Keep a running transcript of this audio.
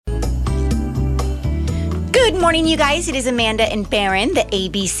Good morning, you guys. It is Amanda and Barron, the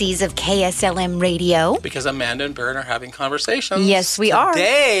ABCs of KSLM Radio. Because Amanda and Barron are having conversations. Yes, we are.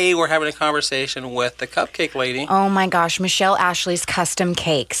 Today, we're having a conversation with the cupcake lady. Oh my gosh, Michelle Ashley's Custom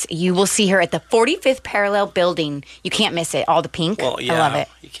Cakes. You will see her at the 45th Parallel Building. You can't miss it. All the pink. Well, yeah, I love it.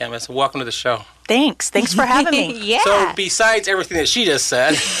 You can't miss it. Welcome to the show. Thanks for having me. Yeah. So, besides everything that she just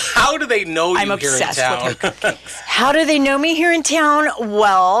said, how do they know I'm you here in obsessed town? with her cupcakes. How do they know me here in town?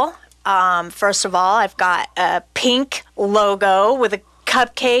 Well, first of all, I've got a pink logo with a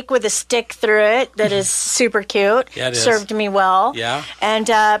cupcake with a stick through it that is super cute. Yeah, it is. Served me well. Yeah. And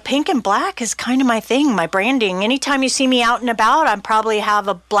pink and black is kind of my thing, my branding. Anytime you see me out and about, I probably have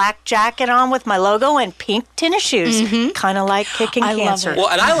a black jacket on with my logo and pink tennis shoes. Kind of like kicking I love cancer. it. Well,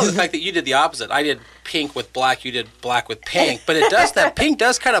 and I love the fact that you did the opposite. I did pink with black, you did black with pink. But that pink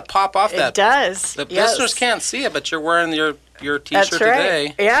does kind of pop off that. It does. The yes. listeners can't see it, but you're wearing your T-shirt That's right.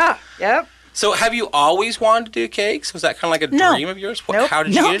 today. Yeah, yep. So, have you always wanted to do cakes? Was that kind of like a No. dream of yours? Nope. How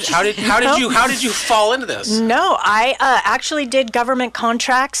did No. you? How did you fall into this? No, I actually did government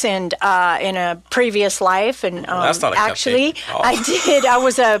contracts and in a previous life, and that's not a actually cupcake. Oh. I did. I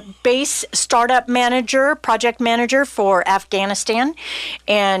was a base startup manager, project manager for Afghanistan,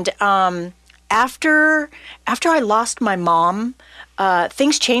 and after I lost my mom.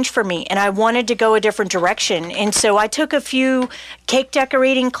 Things changed for me, and I wanted to go a different direction. And so I took a few cake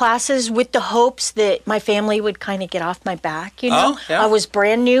decorating classes with the hopes that my family would kind of get off my back, you know? Oh, yeah. I was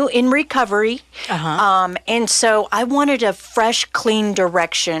brand new in recovery, and so I wanted a fresh, clean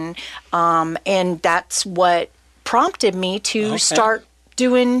direction, and that's what prompted me to start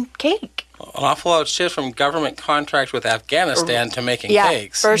doing cake. An awful lot of shift from government contracts with Afghanistan to making Yeah,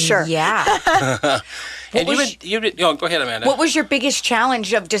 cakes. for sure. Yeah. And go ahead, Amanda. What was your biggest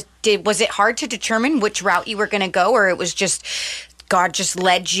challenge of was it hard to determine which route you were going to go, or it was just God just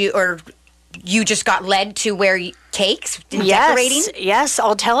led you, or you just got led to where cakes and decorating? Yes,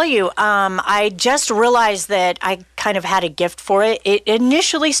 I'll tell you. I just realized that I kind of had a gift for it. It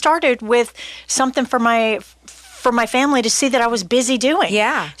initially started with something for my family to see that I was busy doing.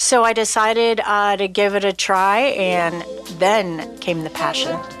 Yeah. So I decided to give it a try, and then came the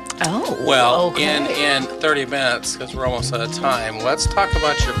passion. Oh. Well, okay. in 30 minutes, because we're almost out of time, let's talk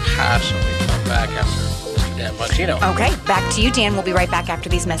about your passion when we come back after Mr. Dan Bongino. Okay, back to you, Dan. We'll be right back after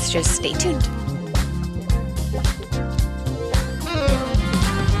these messages. Stay tuned.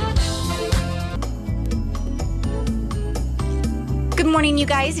 Good morning, you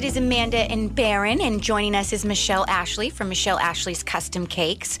guys. It is Amanda and Barron, and joining us is Michelle Ashley from Michelle Ashley's Custom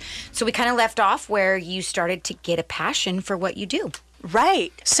Cakes. So we kind of left off where you started to get a passion for what you do.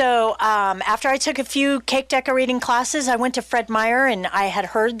 Right. So after I took a few cake decorating classes, I went to Fred Meyer, and I had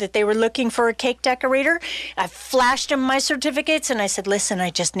heard that they were looking for a cake decorator. I flashed them my certificates, and I said, listen, I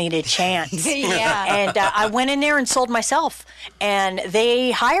just need a chance. Yeah. And I went in there and sold myself, and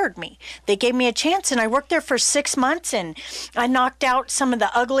they hired me. They gave me a chance, and I worked there for 6 months, and I knocked out some of the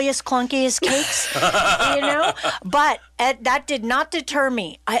ugliest, clunkiest cakes, you know. But that did not deter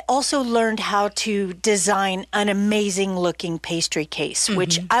me. I also learned how to design an amazing looking pastry case,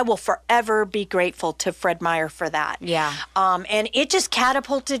 which I will forever be grateful to Fred Meyer for that. Yeah. And it just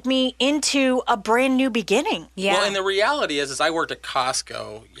catapulted me into a brand new beginning. Yeah. Well, and the reality is I worked at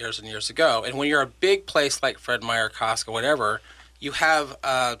Costco years and years ago, and when you're a big place like Fred Meyer, Costco, whatever, you have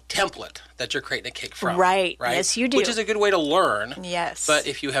a template that you're creating a cake from. Right. Yes, you do. Which is a good way to learn. Yes. But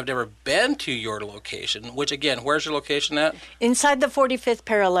if you have never been to your location, which again, where's your location at? Inside the 45th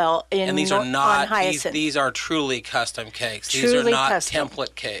parallel And these are on not Hyacinth. these are truly custom cakes. These are Truly not custom.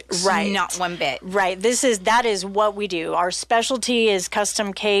 template cakes. Right. Not one bit. Right. That is what we do. Our specialty is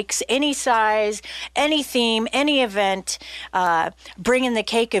custom cakes, any size, any theme, any event, bringing the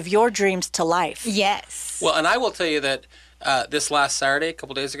cake of your dreams to life. Yes. Well, and I will tell you that this last Saturday, a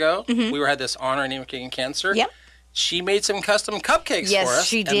couple days ago, we had this honor in Kicking Cancer. Yep. She made some custom cupcakes Yes, for us.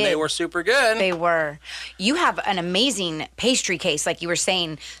 she And they did. were super good. They were. You have an amazing pastry case, like you were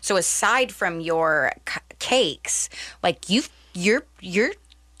saying. So aside from your cakes, like you're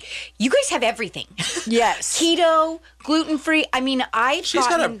You guys have everything. Yes. Keto, gluten-free. I mean, She's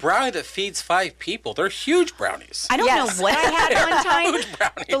got a brownie that feeds 5 people. They're huge brownies. I don't know what I had one time. Huge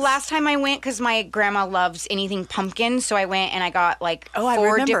brownies. The last time I went, because my grandma loves anything pumpkin, so I went and I got like I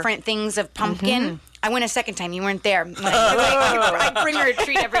 4 remember. different things of pumpkin. Mm-hmm. I went a second time. You weren't there. I bring her a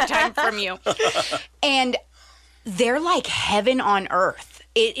treat every time from you. And they're like heaven on earth.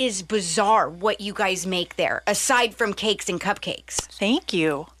 It is bizarre what you guys make there, aside from cakes and cupcakes. Thank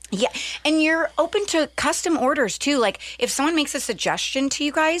you. Yeah, and you're open to custom orders too. Like if someone makes a suggestion to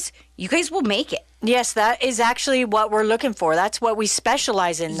you guys, you guys will make it. Yes, that is actually what we're looking for. That's what we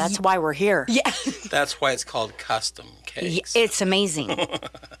specialize in. That's why we're here. Yeah. That's why it's called custom cakes. It's amazing.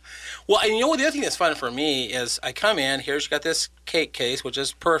 Well, and the other thing that's fun for me is I come in, here's you got this cake case, which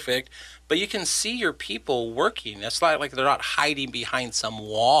is perfect, but you can see your people working. It's not like they're not hiding behind some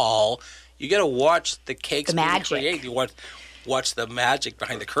wall. You get to watch the cakes being created. You watch the magic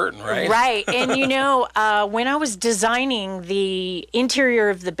behind the curtain, right? Right. And, when I was designing the interior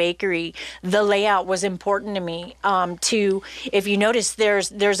of the bakery, the layout was important to me. If you notice,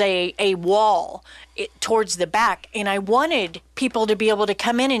 there's a wall towards the back, and I wanted people to be able to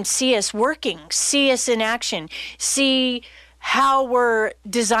come in and see us working, see us in action, see how we're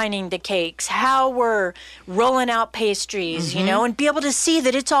designing the cakes, how we're rolling out pastries, and be able to see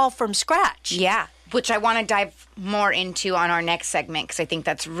that it's all from scratch. Yeah. Which I want to dive more into on our next segment because I think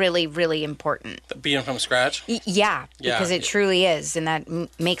that's really, really important. Being from scratch? Yeah, because it truly is, and that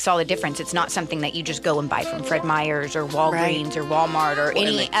makes all the difference. It's not something that you just go and buy from Fred Meyer's or Walgreens or Walmart or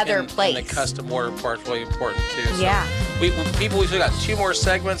any other place. And the custom order part's really important too. So yeah. We've still got 2 more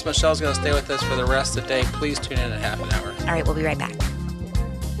segments. Michelle's going to stay with us for the rest of the day. Please tune in in half an hour. All right, we'll be right back.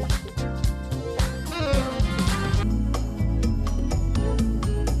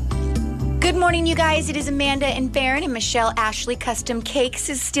 Good morning, you guys. It is Amanda and Barron, and Michelle Ashley Custom Cakes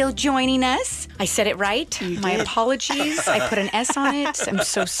is still joining us. I said it right. My apologies. I put an S on it. I'm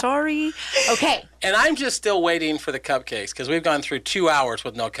so sorry. Okay. And I'm just still waiting for the cupcakes because we've gone through 2 hours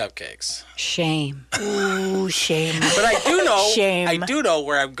with no cupcakes. Shame. Ooh, shame. But I do know. Shame. I do know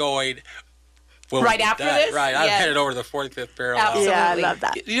where I'm going. Right after this? Right. I'm headed over to the 45th parallel. Absolutely. Yeah, I love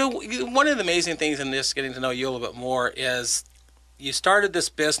that. One of the amazing things in this, getting to know you a little bit more, is you started this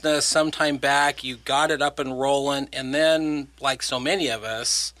business sometime back, you got it up and rolling, and then, like so many of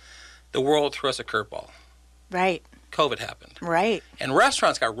us, the world threw us a curveball. Right. COVID happened. Right. And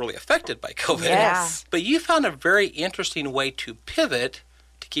restaurants got really affected by COVID. Yes. But you found a very interesting way to pivot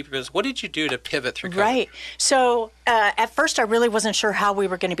to keep your business. What did you do to pivot through COVID? Right. So at first, I really wasn't sure how we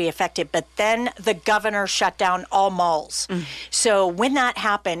were going to be affected, but then the governor shut down all malls. So when that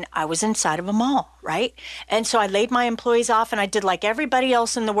happened, I was inside of a mall, right? And so I laid my employees off, and I did like everybody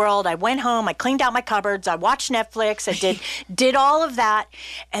else in the world. I went home, I cleaned out my cupboards, I watched Netflix, I did all of that.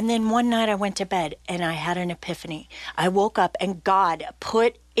 And then one night I went to bed, and I had an epiphany. I woke up, and God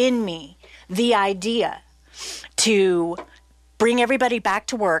put in me the idea to bring everybody back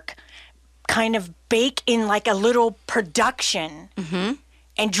to work, kind of bake in like a little production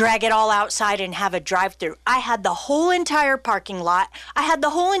and drag it all outside and have a drive-through. I had the whole entire parking lot. I had the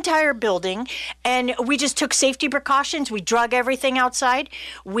whole entire building, and we just took safety precautions. We drug everything outside.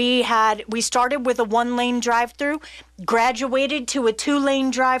 We started with a 1-lane drive-through, graduated to a 2-lane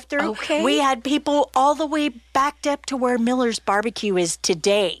drive-through. Okay. We had people all the way backed up to where Miller's Barbecue is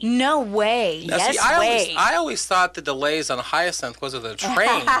today. No way. Now, Yes, see, I always thought the delays on Hyacinth was of the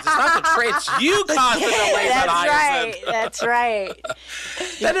trains. It's not the trains. You caused the delays on Hyacinth. That's right.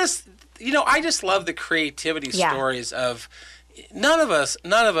 That is, I just love the creativity stories of none of us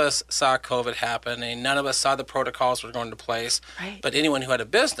saw COVID happening. None of us saw the protocols were going into place. Right. But anyone who had a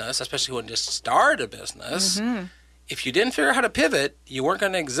business, especially who just started a business, if you didn't figure out how to pivot, you weren't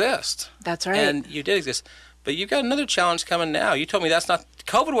going to exist. That's right. And you did exist. But you've got another challenge coming now. You told me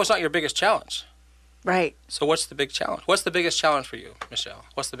COVID was not your biggest challenge. Right. So what's the big challenge? What's the biggest challenge for you, Michelle?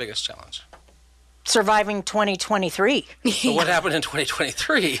 What's the biggest challenge? Surviving 2023. So what happened in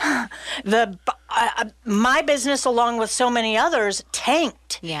 2023? My business, along with so many others,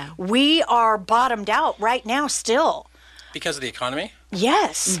 tanked. Yeah. We are bottomed out right now still. Because of the economy?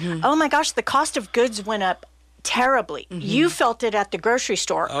 Yes. Oh my gosh, the cost of goods went up terribly. You felt it at the grocery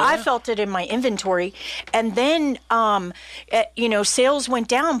store. Oh, I yeah. felt it in my inventory. And then, sales went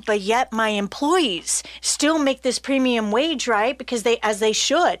down, but yet my employees still make this premium wage, right? Because as they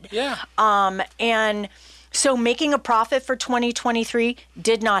should. Yeah. And so making a profit for 2023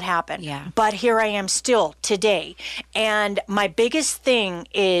 did not happen. Yeah. But here I am still today. And my biggest thing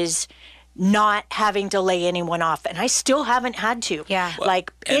is not having to lay anyone off. And I still haven't had to. Yeah.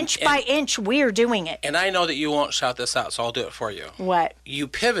 Inch by inch, we're doing it. And I know that you won't shout this out, so I'll do it for you. What? You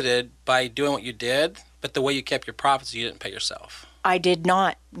pivoted by doing what you did, but the way you kept your profits, you didn't pay yourself. I did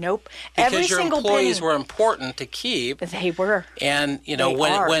not. Nope. Because Every your single employees penny. were important to keep. They were. And, They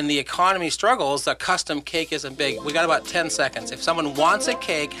are. when the economy struggles, a custom cake isn't big. We got about 10 seconds. If someone wants a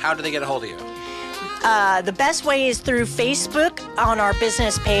cake, how do they get a hold of you? The best way is through Facebook on our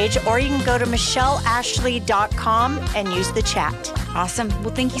business page, or you can go to michelleashley.com and use the chat. Awesome.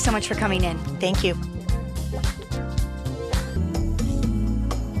 Well, thank you so much for coming in. Thank you.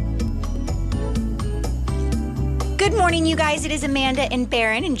 Good morning, you guys. It is Amanda and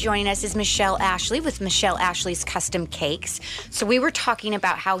Barron, and joining us is Michelle Ashley with Michelle Ashley's Custom Cakes. So we were talking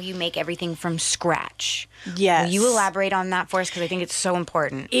about how you make everything from scratch. Yes. Will you elaborate on that for us? Because I think it's so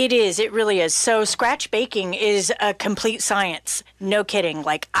important. It is. It really is. So scratch baking is a complete science. No kidding.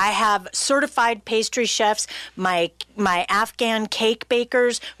 Like, I have certified pastry chefs. My Afghan cake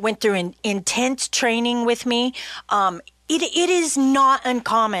bakers went through an intense training with me. It is not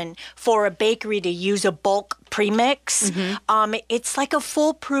uncommon for a bakery to use a bulk premix. It's like a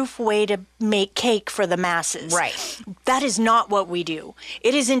foolproof way to make cake for the masses. Right. That is not what we do.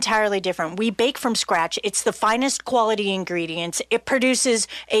 It is entirely different. We bake from scratch. It's the finest quality ingredients. It produces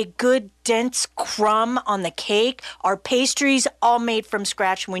a good, dense crumb on the cake. Our pastries, all made from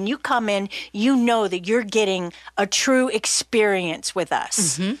scratch. When you come in, you know that you're getting a true experience with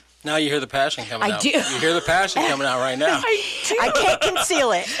us. Now you hear the passion coming out. do. You hear the passion coming out right now. I can't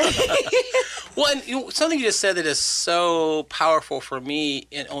conceal it. Well, and something you just said that is so powerful for me,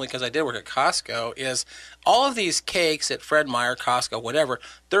 and only because I did work at Costco, is all of these cakes at Fred Meyer, Costco, whatever,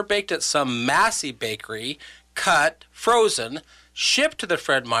 they're baked at some massive bakery, cut, frozen, shipped to the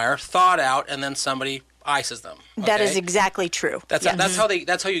Fred Meyer, thawed out, and then somebody ices them. Okay? That is exactly true. That's how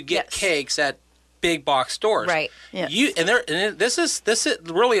you get Yes. cakes at big box stores. Right. Yes. This is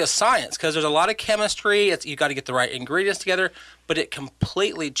really a science, because there's a lot of chemistry. You got to get the right ingredients together, but it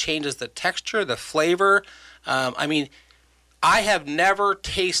completely changes the texture, the flavor. I have never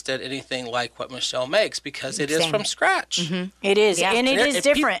tasted anything like what Michelle makes, because it is from scratch. It is, Yeah. and it is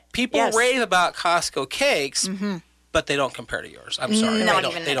different. People Yes. rave about Costco cakes, but they don't compare to yours. I'm sorry. Not They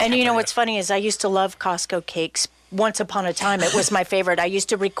don't even. compare And you know to what's funny is I used to love Costco cakes. Once upon a time, it was my favorite. I used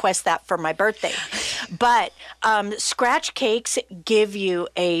to request that for my birthday. But scratch cakes give you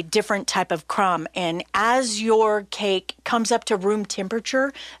a different type of crumb. And as your cake comes up to room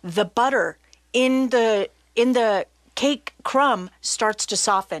temperature, the butter in the cake crumb starts to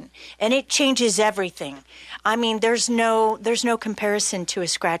soften, and it changes everything. I mean, there's no comparison to a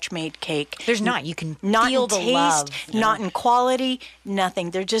scratch-made cake. There's not. You can Not feel in the taste, love. not in quality,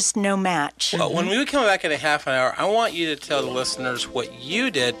 nothing. There's just no match. Well, when we come back in a half an hour, I want you to tell the listeners what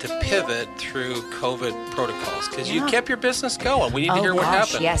you did to pivot through COVID protocols, because you kept your business going. We need to hear what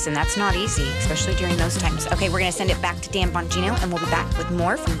happened. Yes, and that's not easy, especially during those times. Okay, we're going to send it back to Dan Bongino, and we'll be back with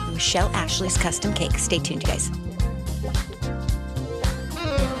more from Michelle Ashley's Custom Cakes. Stay tuned, you guys.